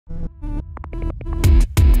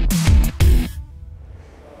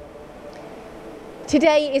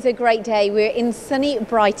Today is a great day. We're in sunny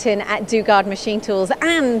Brighton at Dugard Machine Tools,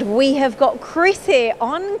 and we have got Chris here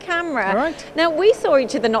on camera. All right. Now, we saw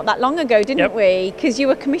each other not that long ago, didn't we? Because you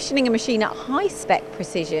were commissioning a machine at high spec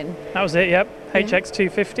precision. That was it, yep.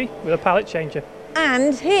 HX250 with a pallet changer.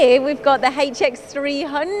 And here we've got the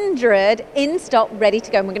HX300 in stock, ready to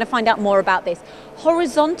go. And we're going to find out more about this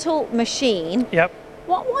horizontal machine. Yep.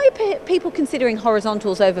 Why are people considering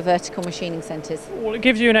horizontals over vertical machining centres? Well, it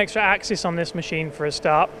gives you an extra axis on this machine for a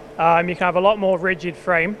start. You can have a lot more rigid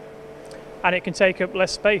frame, and it can take up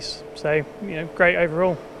less space. So, great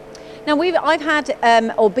overall. Now, I've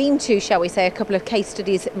had, or been to, shall we say, a couple of case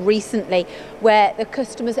studies recently where the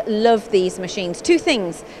customers love these machines. Two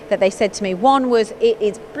things that they said to me. One was it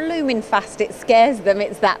is blooming fast, it scares them,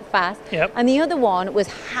 it's that fast. Yep. And the other one was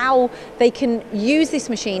how they can use this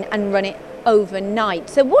machine and run it overnight.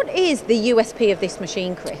 So what is the USP of this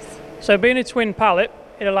machine, Chris? So being a twin pallet,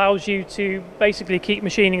 it allows you to basically keep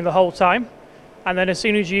machining the whole time. And then as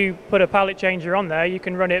soon as you put a pallet changer on there, you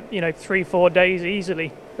can run it, 3-4 days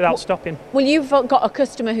easily without stopping. Well, you've got a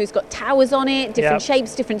customer who's got towers on it, different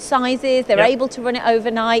shapes, different sizes. They're able to run it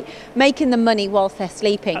overnight, making the money whilst they're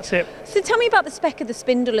sleeping. That's it. So tell me about the spec of the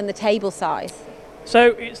spindle and the table size. So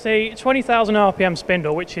it's a 20,000 RPM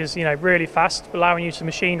spindle, which is, really fast, allowing you to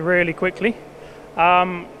machine really quickly.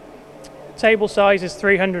 Table size is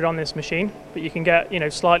 300 on this machine, but you can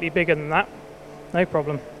get, slightly bigger than that. No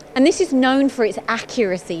problem. And this is known for its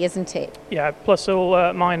accuracy, isn't it? Yeah, plus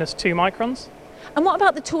or minus 2 microns. And what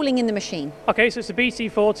about the tooling in the machine? Okay, so it's a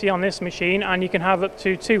BT40 on this machine, and you can have up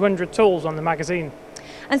to 200 tools on the magazine.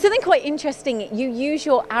 And something quite interesting, you use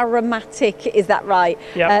your aromatic, is that right?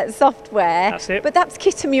 Yep. Software. That's it. But that's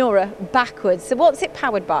Kitamura backwards. So what's it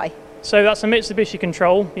powered by? So that's a Mitsubishi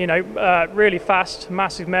control, really fast,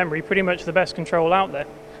 massive memory, pretty much the best control out there.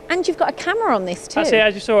 And you've got a camera on this too. That's it,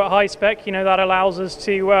 as you saw at high spec, that allows us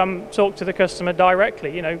to talk to the customer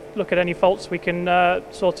directly, look at any faults, we can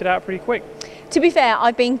sort it out pretty quick. To be fair,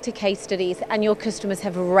 I've been to case studies and your customers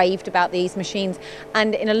have raved about these machines,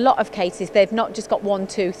 and in a lot of cases they've not just got 1,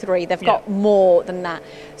 2, 3, they've got more than that.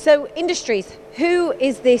 So industries, who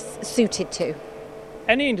is this suited to?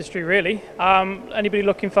 Any industry really, anybody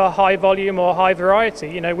looking for high volume or high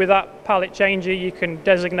variety. With that pallet changer you can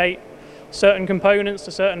designate certain components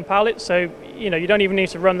to certain pallets, so you don't even need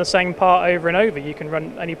to run the same part over and over. You can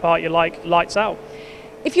run any part you like, lights out.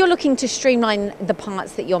 If you're looking to streamline the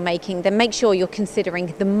parts that you're making, then make sure you're considering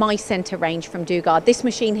the Mycenter range from Dugard. This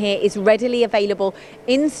machine here is readily available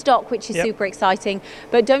in stock, which is super exciting.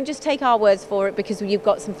 But don't just take our words for it, because you've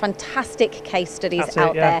got some fantastic case studies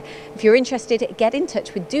out there. If you're interested, get in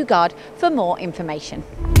touch with Dugard for more information.